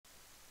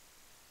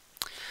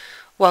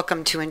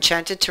Welcome to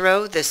Enchanted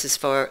Tarot. This is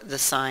for the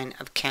sign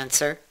of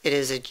Cancer. It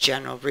is a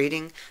general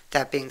reading.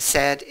 That being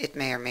said, it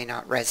may or may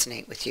not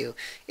resonate with you.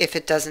 If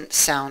it doesn't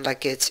sound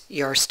like it's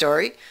your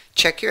story,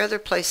 check your other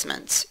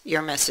placements.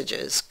 Your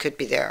messages could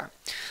be there.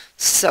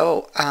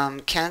 So,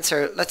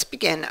 Cancer, let's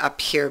begin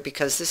up here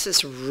because this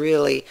is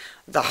really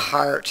the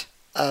heart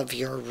of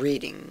your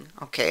reading,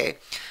 okay?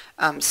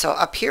 So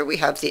up here we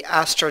have the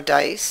Astro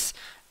Dice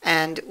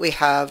and we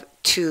have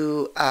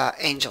two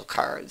angel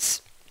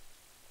cards.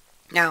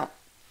 Now,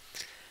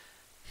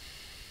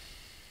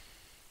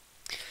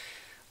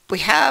 we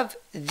have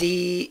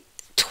the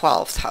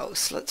 12th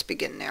house. Let's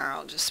begin there.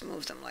 I'll just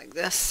move them like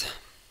this.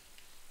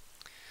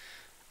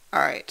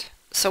 All right.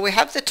 So we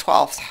have the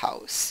 12th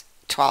house.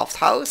 12th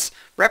house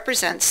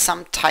represents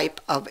some type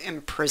of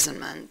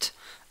imprisonment,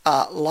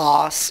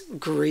 loss,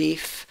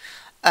 grief,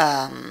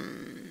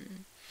 and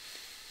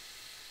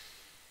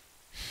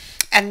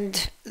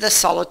the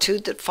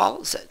solitude that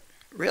follows it,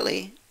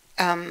 really.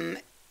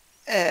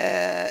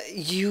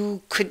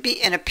 You could be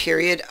in a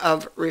period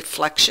of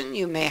reflection.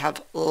 You may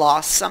have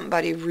lost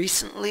somebody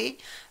recently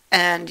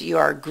and you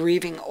are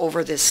grieving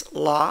over this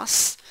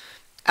loss.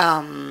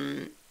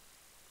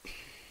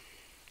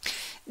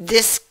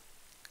 This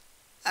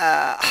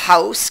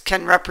house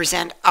can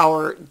represent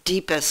our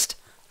deepest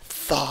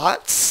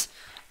thoughts,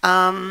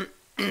 our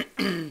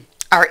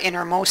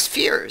innermost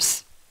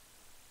fears,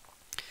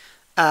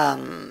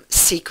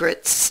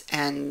 secrets,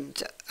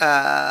 and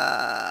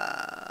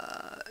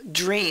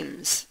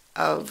dreams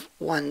of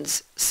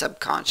one's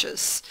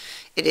subconscious.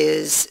 It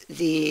is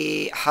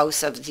the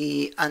house of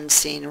the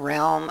unseen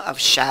realm, of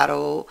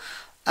shadow,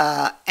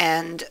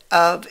 and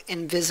of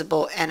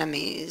invisible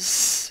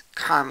enemies,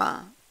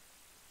 karma.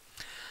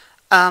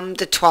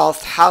 The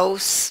 12th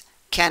house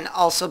can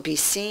also be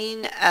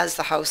seen as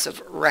the house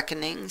of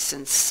reckoning,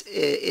 since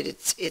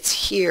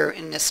it's here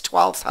in this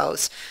 12th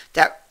house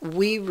that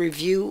we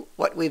review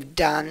what we've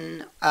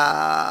done,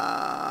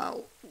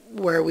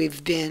 where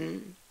we've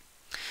been,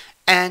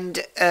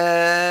 and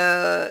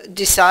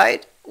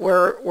decide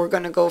where we're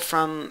going to go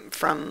from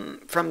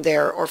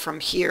there or from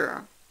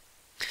here.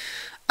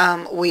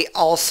 We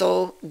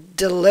also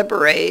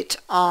deliberate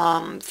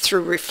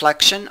through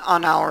reflection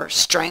on our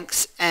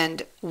strengths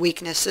and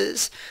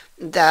weaknesses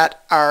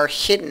that are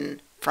hidden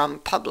from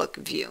public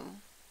view.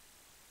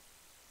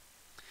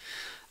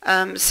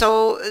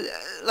 So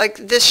like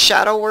this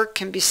shadow work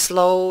can be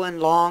slow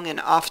and long, and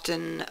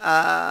often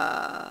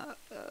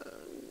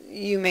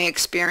you may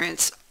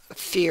experience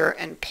fear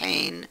and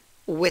pain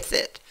with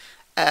it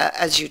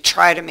as you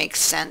try to make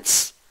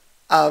sense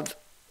of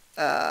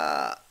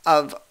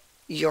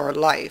your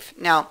life.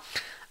 Now,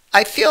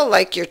 I feel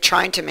like you're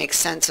trying to make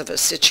sense of a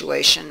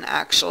situation,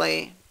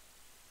 actually.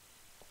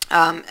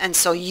 And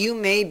so you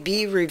may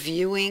be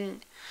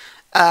reviewing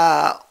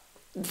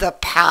the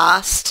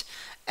past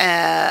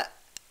and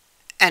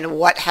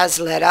what has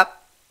led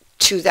up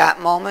to that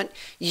moment.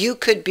 You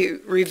could be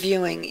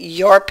reviewing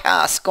your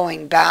past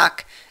going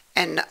back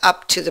and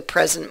up to the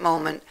present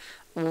moment,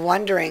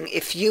 wondering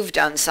if you've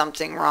done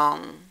something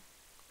wrong,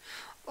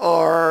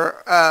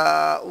 or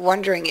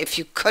wondering if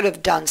you could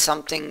have done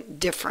something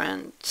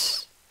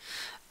different.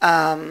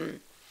 There's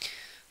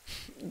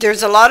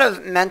a lot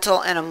of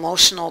mental and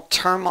emotional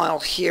turmoil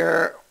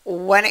here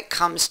when it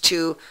comes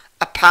to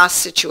a past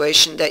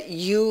situation that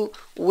you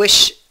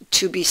wish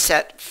to be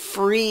set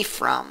free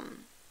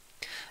from.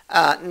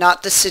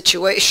 Not the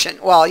situation.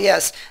 Well,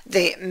 yes,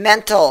 the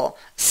mental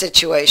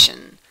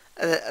situation.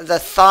 The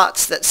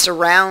thoughts that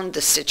surround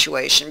the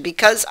situation,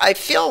 because I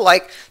feel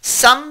like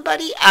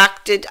somebody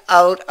acted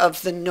out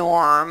of the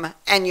norm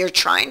and you're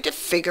trying to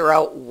figure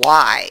out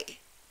why.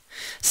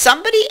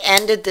 Somebody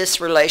ended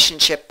this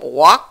relationship,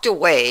 walked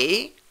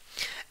away,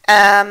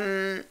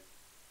 and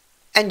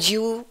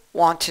you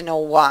want to know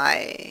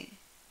why.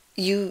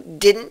 You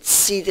didn't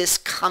see this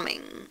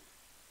coming.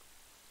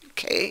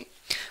 Okay?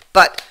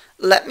 But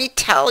let me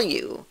tell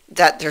you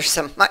that there's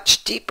a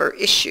much deeper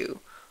issue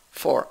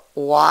for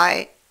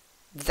why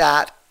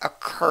that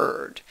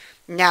occurred.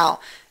 Now,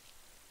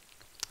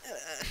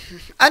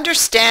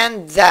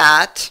 understand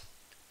that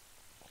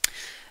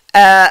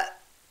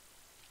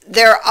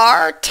there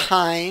are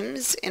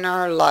times in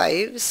our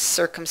lives,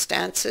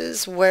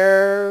 circumstances,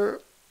 where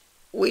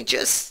we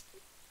just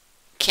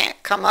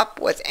can't come up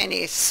with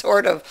any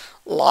sort of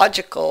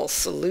logical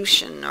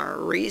solution or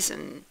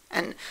reason.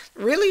 And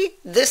really,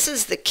 this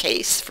is the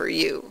case for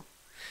you.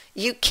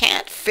 You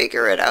can't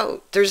figure it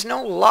out. There's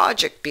no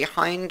logic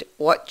behind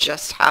what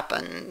just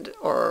happened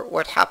or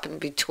what happened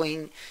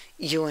between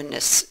you and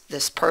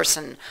this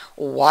person,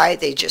 why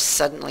they just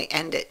suddenly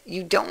end it.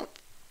 You don't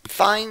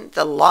find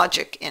the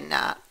logic in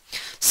that.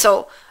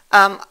 So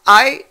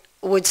I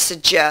would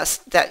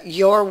suggest that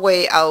your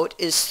way out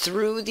is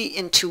through the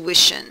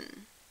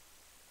intuition.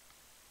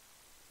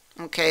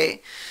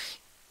 Okay?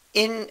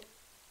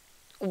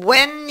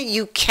 When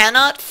you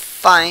cannot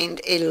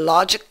find a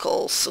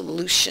logical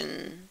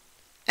solution,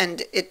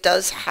 and it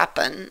does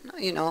happen,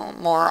 you know,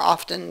 more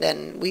often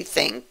than we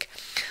think,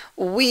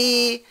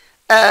 we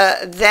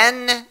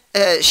then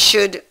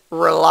should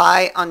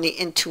rely on the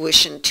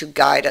intuition to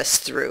guide us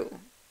through.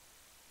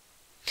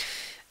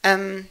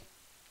 And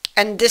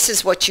this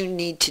is what you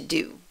need to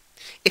do.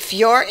 If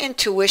your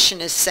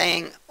intuition is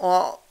saying,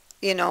 well,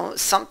 you know,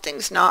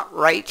 something's not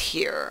right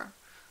here,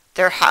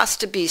 there has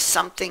to be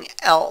something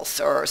else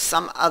or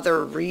some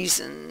other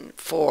reason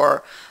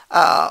for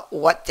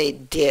what they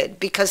did,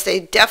 because they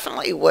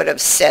definitely would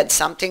have said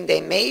something.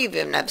 They may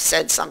even have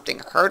said something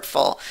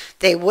hurtful.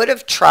 They would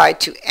have tried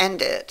to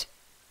end it.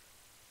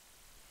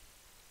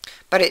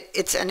 But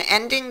it's an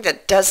ending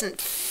that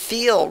doesn't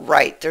feel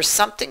right. There's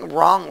something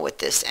wrong with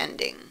this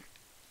ending.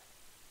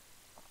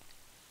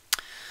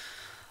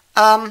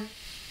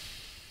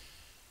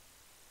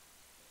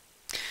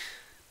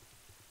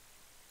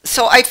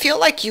 So I feel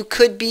like you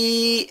could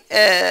be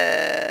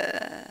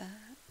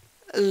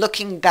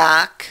looking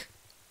back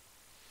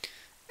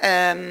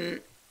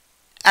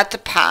at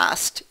the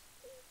past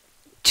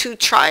to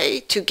try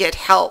to get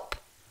help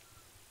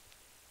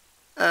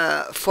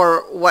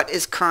for what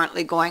is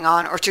currently going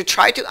on, or to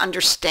try to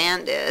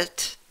understand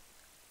it.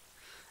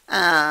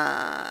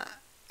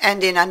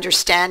 And in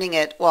understanding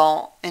it,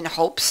 well, in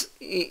hopes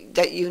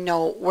that you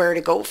know where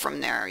to go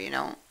from there, you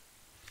know.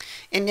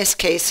 In this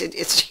case,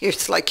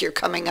 it's like you're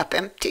coming up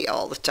empty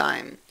all the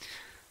time.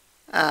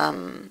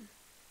 And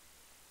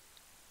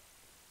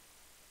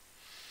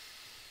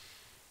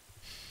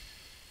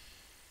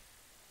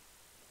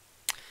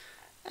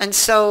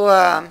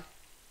so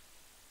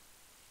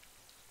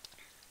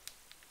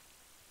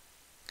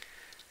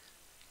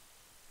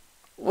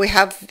we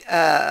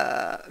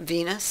have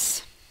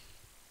Venus,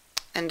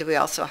 and we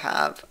also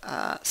have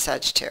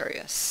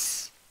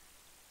Sagittarius.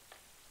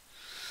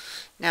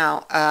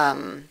 Now,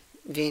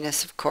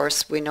 Venus, of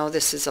course, we know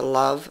this is a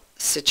love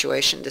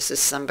situation. This is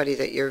somebody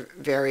that you're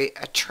very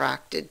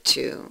attracted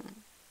to.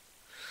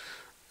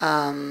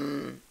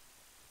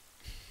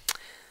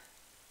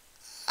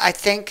 I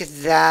think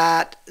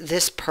that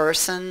this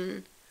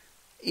person,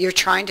 you're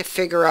trying to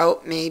figure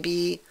out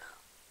maybe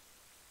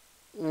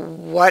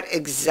what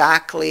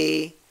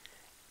exactly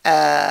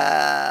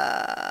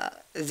they're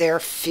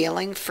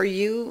feeling for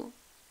you,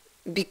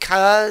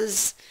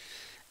 because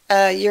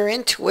your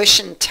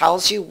intuition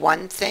tells you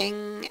one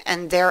thing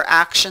and their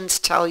actions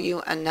tell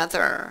you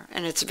another,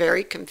 and it's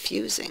very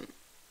confusing.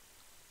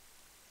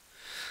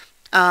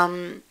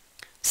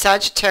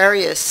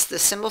 Sagittarius, the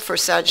symbol for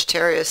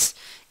Sagittarius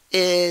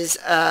is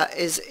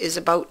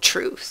about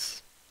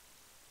truth.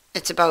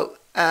 It's about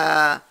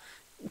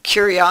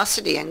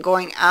curiosity and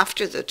going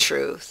after the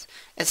truth.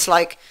 It's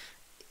like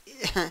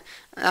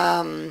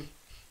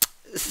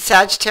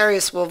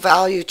Sagittarius will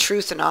value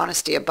truth and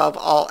honesty above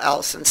all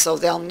else, and so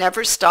they'll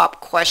never stop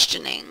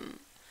questioning.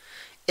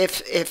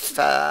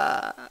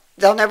 They'll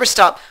never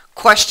stop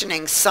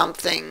questioning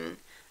something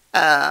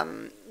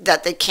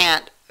that they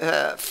can't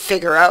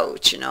figure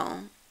out, you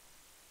know.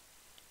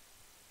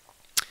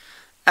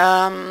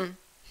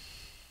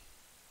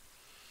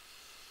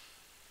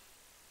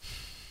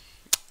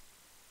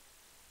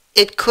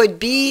 It could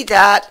be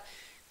that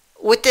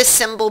with this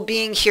symbol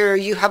being here,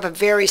 you have a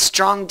very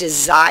strong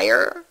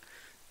desire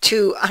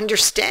to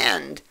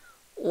understand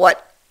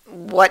what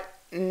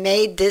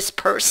made this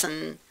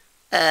person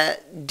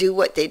do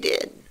what they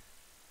did.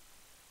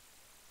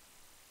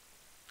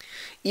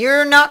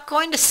 You're not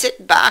going to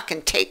sit back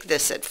and take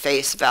this at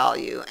face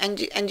value,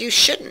 and you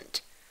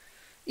shouldn't.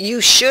 You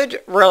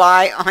should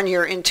rely on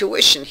your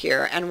intuition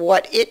here and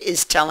what it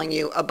is telling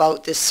you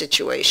about this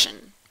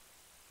situation.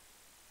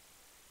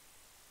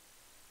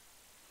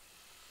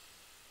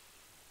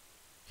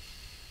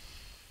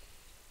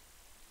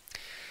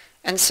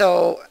 And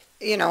so,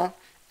 you know,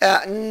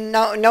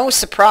 no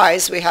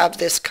surprise, we have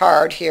this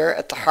card here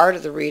at the heart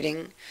of the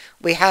reading.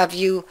 We have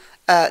you,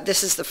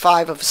 this is the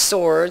Five of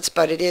Swords,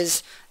 but it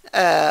is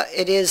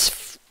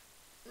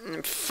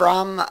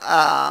from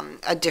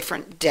a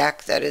different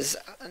deck that is,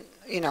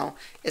 you know,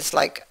 it's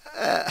like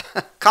a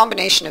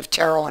combination of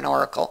tarot and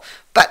oracle.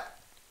 But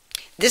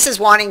this is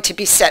wanting to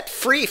be set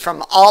free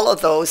from all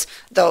of all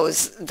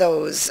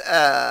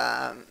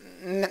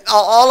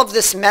of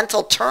this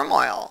mental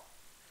turmoil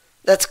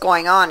that's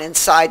going on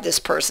inside this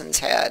person's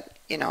head,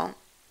 you know.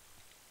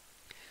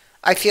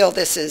 I feel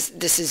this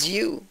is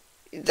you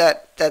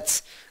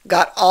that's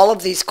got all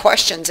of these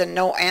questions and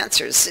no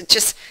answers.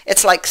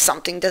 It's like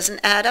something doesn't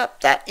add up.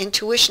 That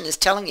intuition is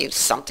telling you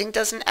something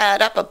doesn't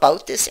add up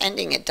about this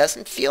ending. It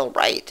doesn't feel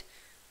right.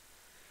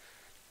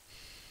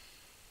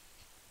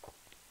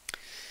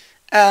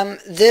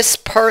 This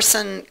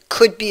person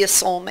could be a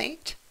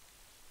soulmate.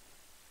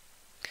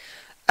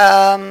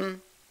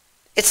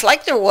 It's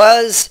like there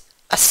was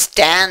a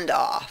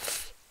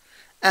standoff.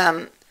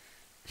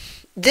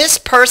 This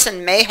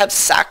person may have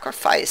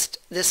sacrificed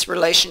this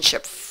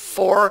relationship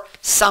for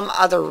some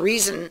other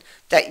reason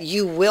that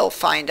you will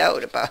find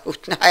out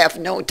about. I have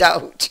no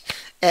doubt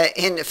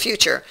in the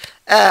future.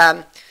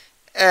 But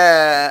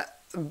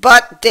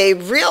they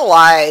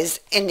realize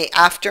in the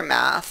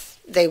aftermath,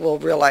 they will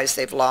realize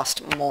they've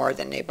lost more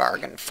than they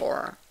bargained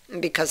for,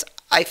 because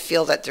I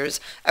feel that there's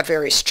a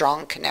very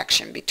strong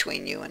connection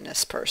between you and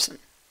this person.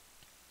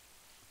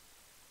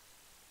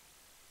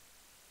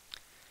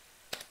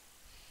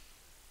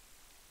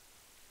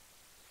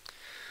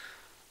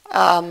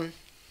 Um,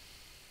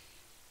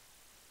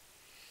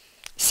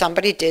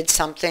 Somebody did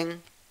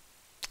something.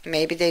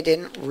 Maybe they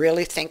didn't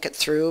really think it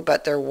through,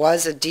 but there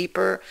was a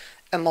deeper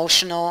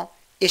emotional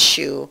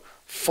issue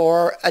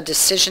for a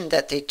decision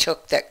that they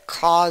took that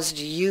caused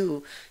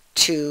you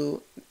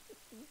to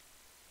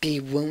be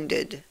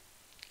wounded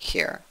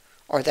here,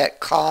 or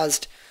that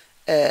caused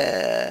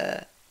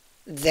them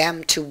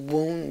to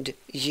wound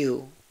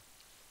you,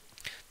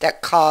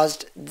 that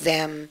caused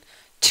them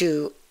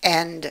to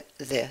end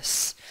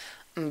this.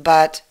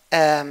 But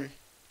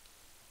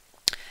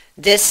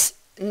this,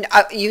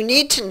 you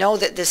need to know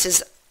that this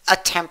is a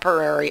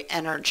temporary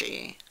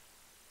energy,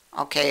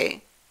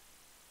 okay?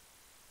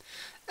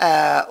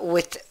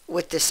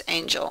 With this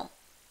angel,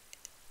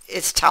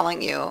 it's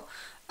telling you,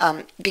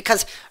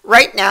 because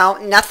right now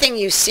nothing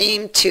you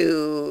seem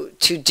to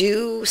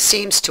do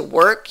seems to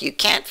work. You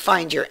can't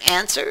find your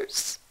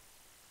answers.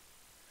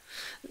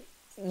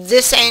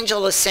 This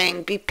angel is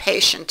saying, be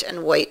patient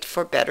and wait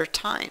for better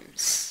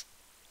times.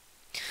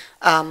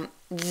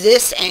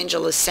 This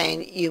angel is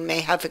saying you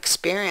may have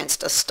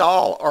experienced a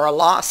stall or a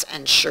loss,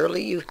 and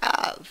surely you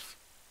have.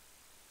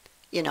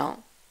 You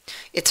know,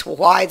 it's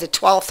why the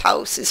 12th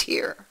house is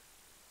here.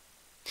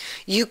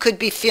 You could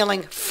be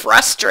feeling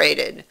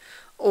frustrated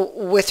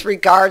with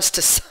regards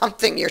to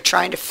something you're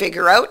trying to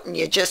figure out, and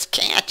you just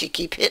can't. You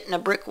keep hitting a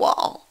brick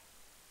wall.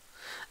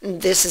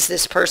 And this is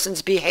this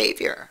person's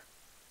behavior.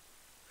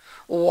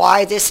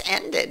 Why this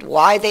ended,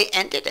 why they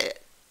ended it.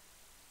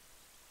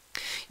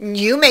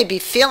 You may be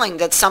feeling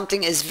that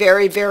something is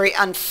very, very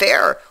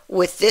unfair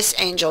with this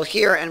angel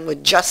here and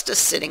with justice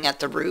sitting at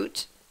the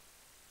root.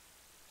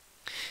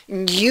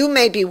 You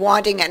may be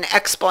wanting an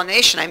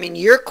explanation. I mean,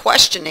 you're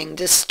questioning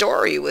this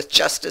story with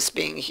justice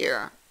being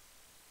here.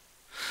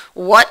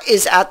 What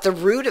is at the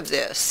root of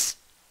this?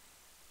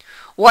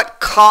 What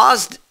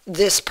caused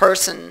this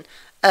person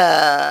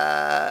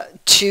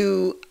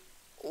to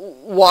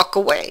walk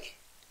away?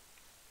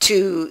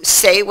 To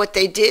say what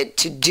they did?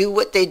 To do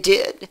what they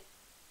did?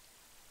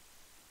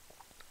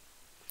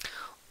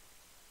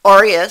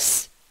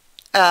 Aureus,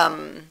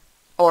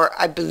 or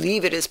I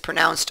believe it is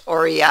pronounced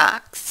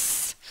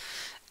Aureax,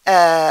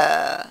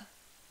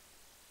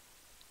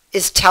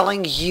 is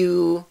telling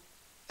you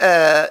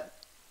to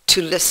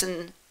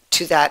listen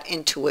to that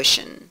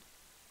intuition,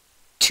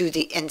 to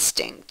the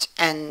instinct.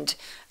 And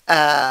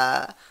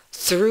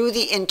through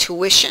the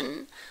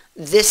intuition,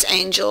 this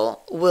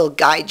angel will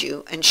guide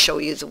you and show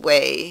you the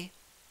way.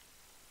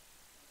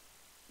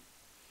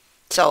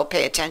 So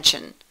pay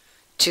attention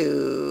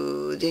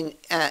to the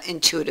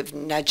intuitive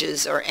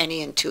nudges, or any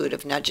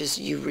intuitive nudges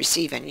you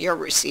receive, and you're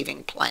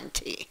receiving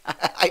plenty,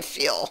 I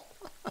feel.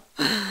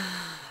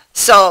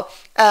 So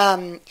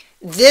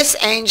this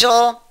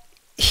angel,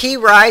 he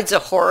rides a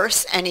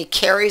horse and he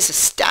carries a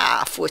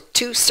staff with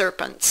 2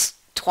 serpents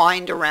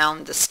twined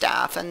around the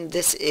staff, and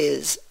this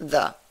is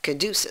the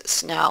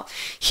caduceus. Now,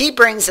 he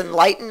brings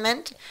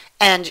enlightenment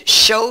and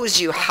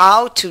shows you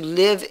how to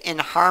live in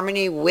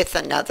harmony with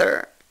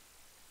another,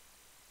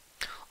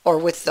 or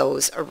with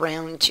those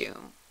around you.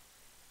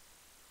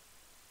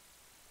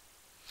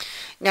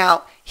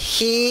 Now,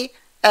 he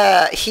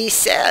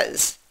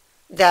says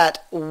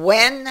that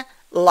when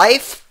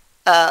life's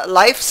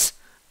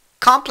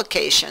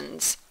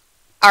complications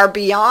are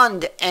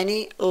beyond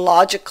any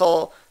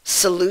logical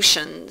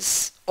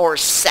solutions or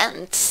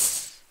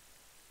sense,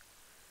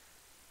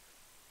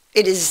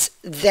 it is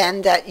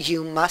then that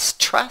you must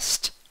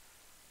trust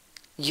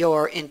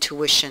your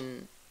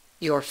intuition,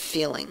 your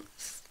feelings.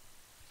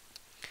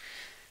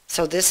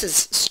 So this is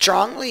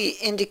strongly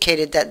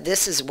indicated that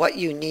this is what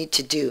you need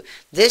to do.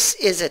 This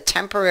is a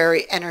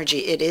temporary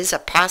energy. It is a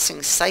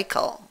passing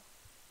cycle.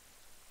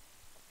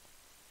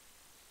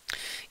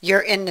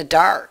 You're in the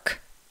dark,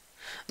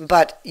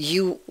 but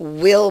you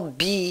will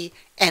be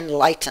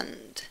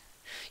enlightened.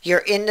 You're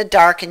in the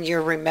dark and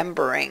you're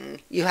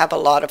remembering. You have a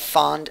lot of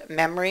fond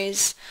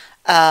memories.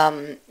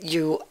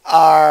 You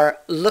are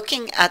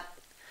looking at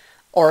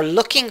or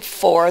looking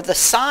for the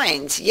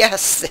signs.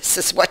 Yes, this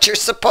is what you're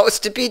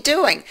supposed to be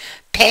doing.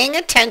 Paying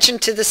attention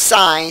to the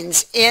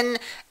signs in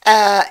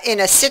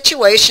a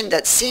situation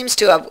that seems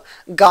to have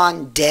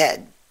gone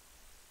dead.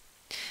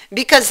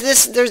 Because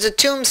there's a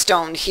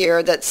tombstone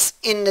here that's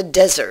in the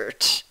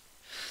desert.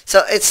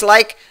 So it's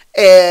like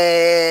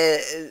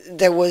it's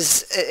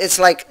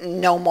like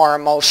no more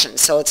emotion.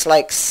 So it's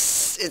like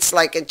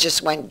it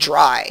just went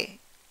dry.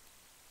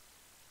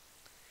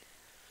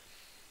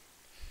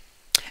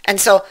 And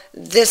so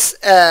this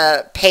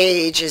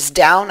page is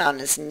down on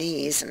his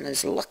knees and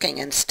is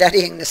looking and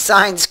studying the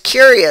signs,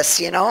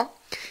 curious, you know,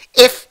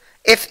 if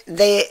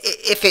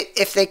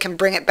they can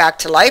bring it back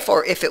to life,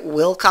 or if it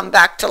will come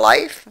back to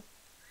life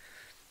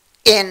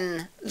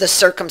in the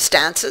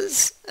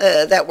circumstances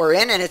that we're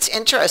in. And it's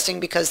interesting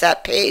because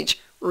that page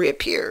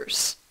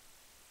reappears,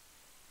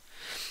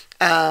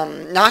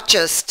 not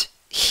just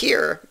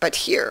here, but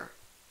here.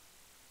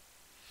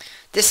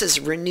 This is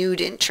renewed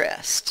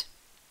interest.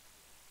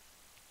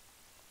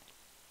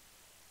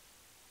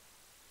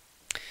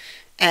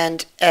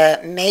 And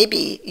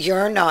maybe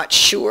you're not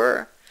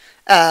sure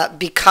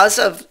because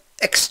of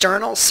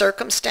external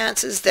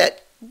circumstances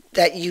that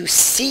you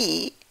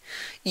see,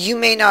 you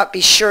may not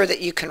be sure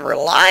that you can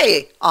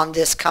rely on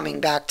this coming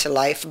back to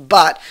life,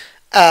 but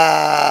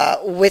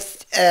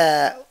with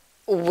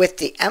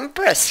the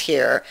Empress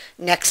here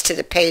next to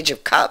the Page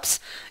of Cups,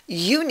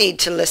 you need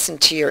to listen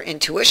to your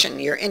intuition.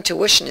 Your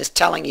intuition is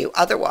telling you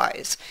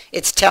otherwise.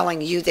 It's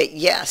telling you that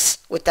yes,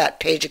 with that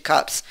Page of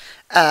Cups,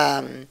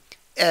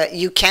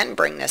 you can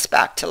bring this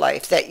back to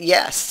life. That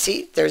yes,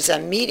 see, there's a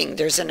meeting,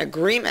 there's an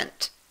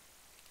agreement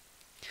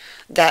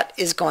that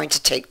is going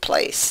to take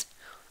place.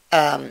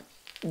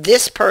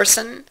 This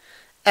person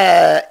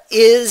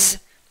is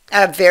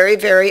very,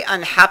 very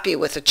unhappy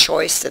with the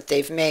choice that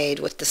they've made,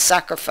 with the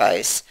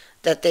sacrifice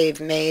that they've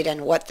made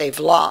and what they've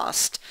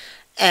lost.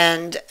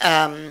 And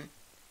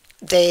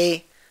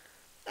they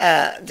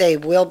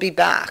will be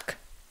back.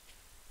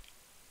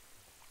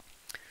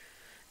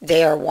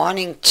 They are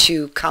wanting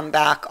to come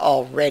back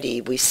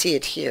already. We see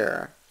it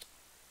here.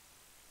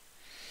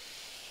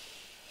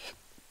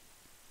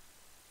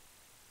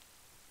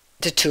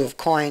 The Two of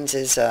Coins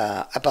is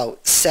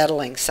about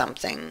settling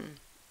something,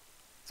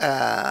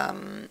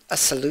 a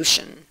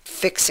solution,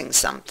 fixing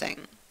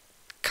something,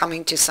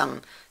 coming to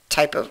some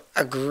type of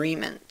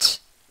agreement.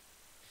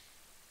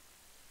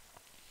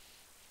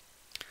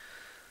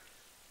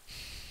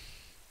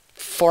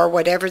 For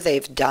whatever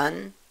they've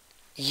done,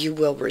 you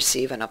will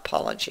receive an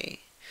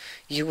apology.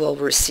 You will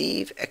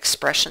receive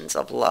expressions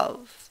of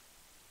love.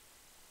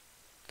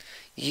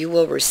 You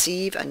will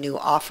receive a new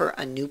offer,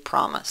 a new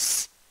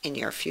promise in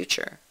your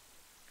future.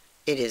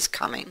 It is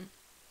coming.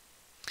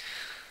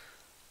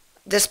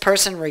 This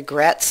person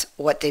regrets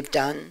what they've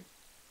done.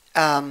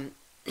 I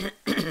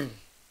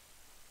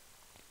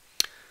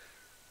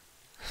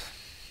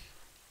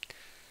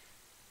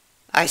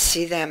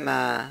see them,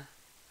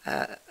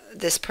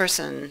 this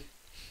person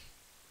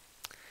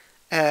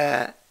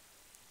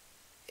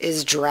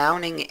is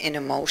drowning in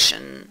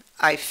emotion,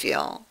 I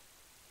feel.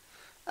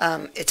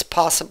 It's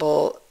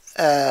possible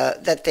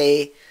that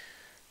they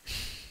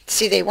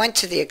went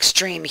to the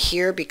extreme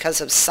here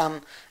because of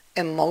some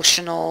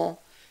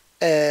emotional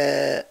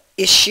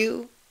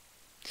issue.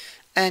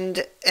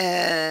 And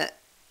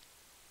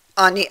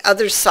on the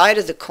other side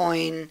of the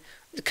coin,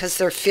 because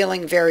they're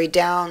feeling very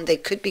down, they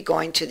could be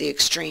going to the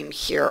extreme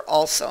here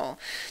also.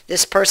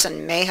 This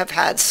person may have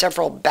had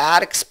several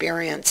bad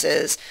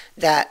experiences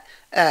that,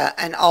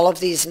 and all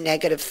of these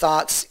negative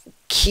thoughts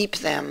keep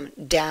them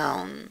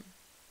down.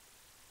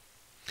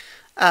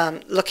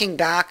 Looking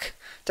back,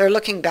 they're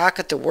looking back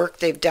at the work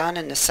they've done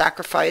and the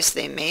sacrifice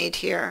they made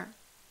here.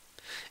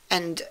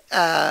 And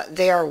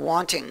they are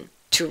wanting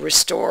to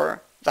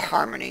restore the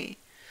harmony.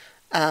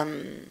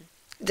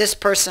 This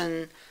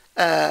person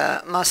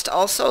must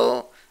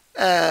also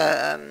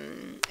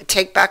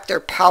take back their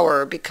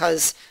power,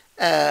 because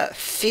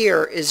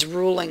fear is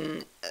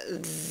ruling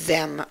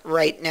them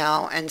right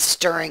now and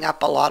stirring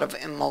up a lot of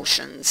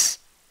emotions.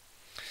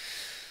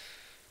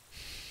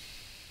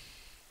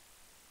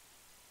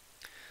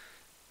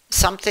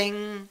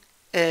 Something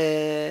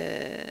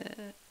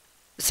didn't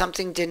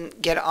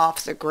get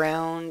off the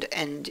ground,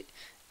 and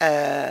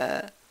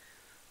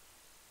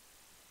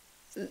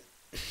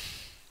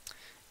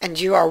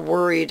you are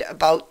worried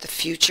about the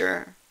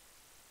future.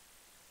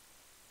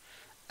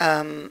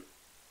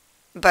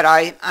 But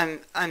I'm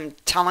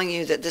telling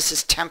you that this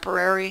is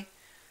temporary.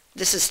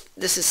 This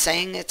is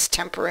saying it's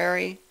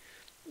temporary.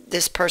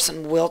 This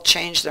person will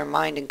change their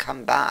mind and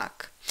come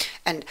back,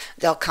 and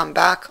they'll come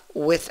back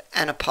with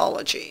an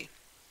apology.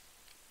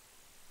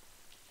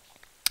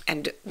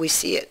 And we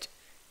see it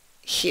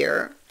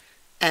here,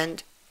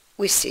 and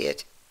we see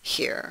it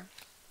here.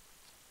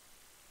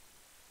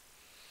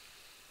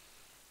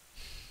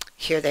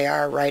 Here they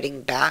are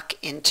writing back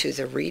into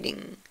the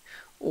reading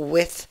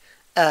with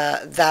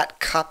that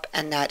cup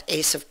and that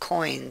ace of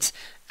coins,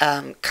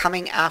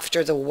 coming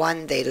after the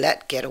one they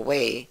let get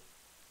away.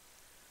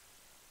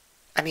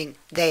 I mean,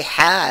 they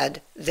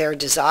had their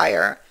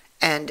desire,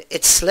 and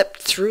it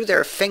slipped through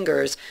their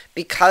fingers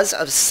because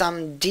of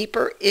some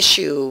deeper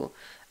issue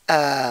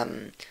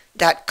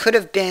that could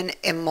have been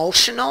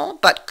emotional,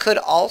 but could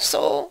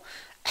also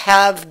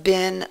have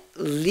been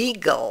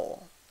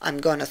legal. I'm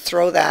going to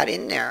throw that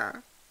in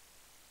there.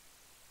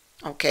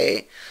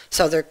 Okay,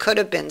 so there could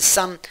have been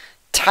some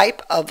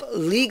type of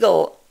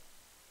legal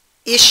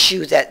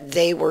issue that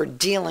they were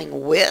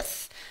dealing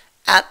with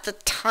at the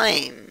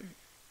time,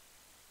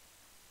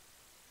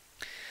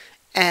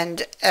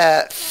 and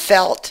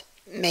felt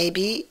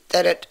maybe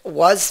that it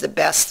was the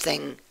best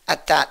thing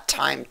at that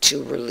time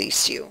to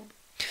release you.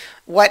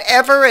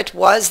 Whatever it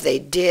was they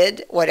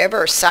did,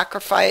 whatever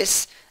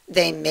sacrifice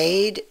they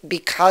made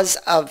because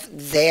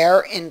of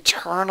their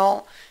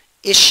internal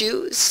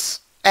issues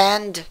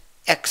and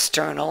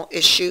external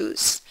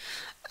issues,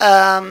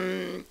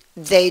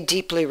 they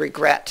deeply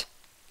regret.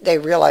 They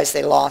realize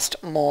they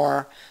lost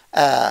more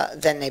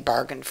than they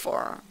bargained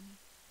for.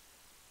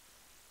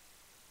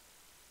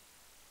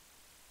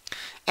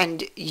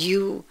 And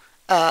you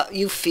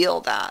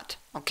feel that,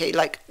 okay?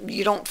 Like,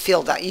 you don't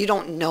feel that. You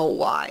don't know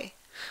why.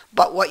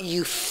 but what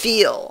you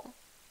feel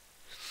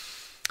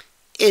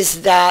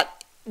is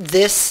that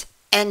this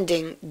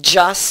ending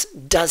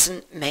just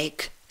doesn't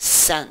make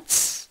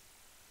sense.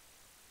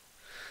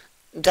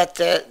 That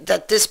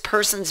this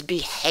person's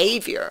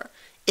behavior,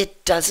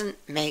 it doesn't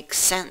make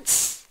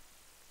sense.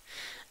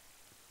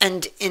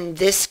 And in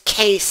this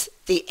case,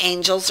 the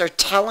angels are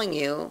telling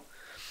you,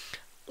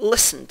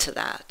 listen to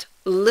that.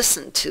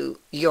 Listen to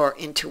your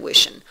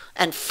intuition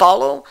and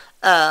follow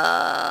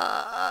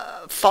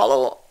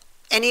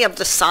any of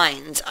the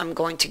signs I'm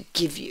going to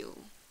give you.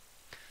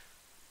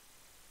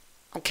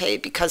 Okay,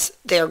 because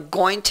they're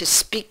going to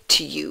speak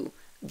to you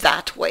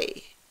that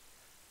way.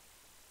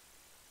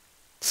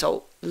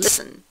 So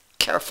listen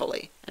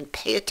carefully and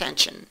pay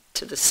attention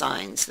to the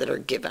signs that are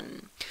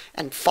given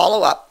and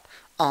follow up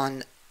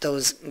on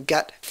those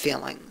gut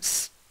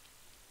feelings.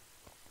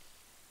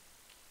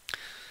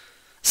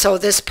 So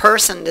this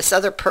person, this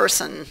other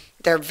person,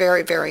 they're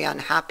very, very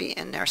unhappy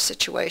in their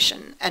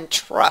situation. And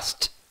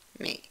trust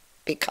me,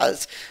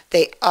 because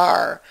they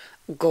are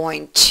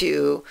going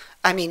to,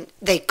 I mean,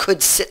 they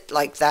could sit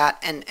like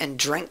that and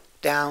drink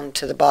down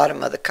to the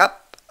bottom of the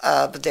cup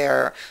of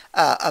their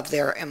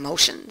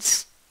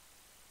emotions.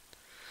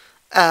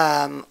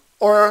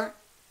 Or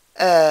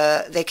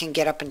they can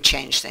get up and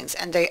change things.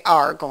 And they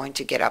are going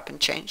to get up and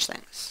change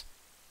things.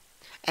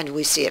 And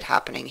we see it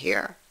happening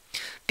here.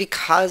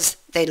 Because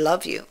they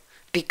love you,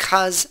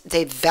 because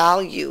they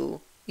value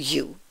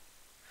you.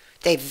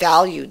 They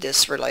value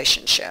this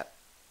relationship.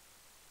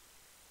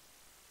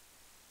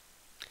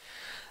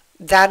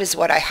 That is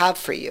what I have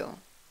for you.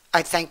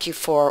 I thank you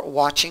for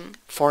watching,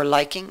 for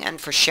liking,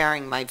 and for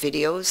sharing my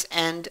videos,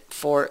 and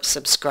for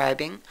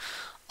subscribing.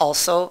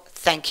 Also,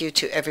 thank you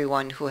to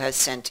everyone who has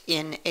sent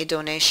in a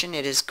donation.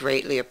 It is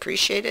greatly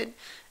appreciated.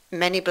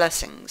 Many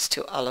blessings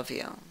to all of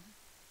you.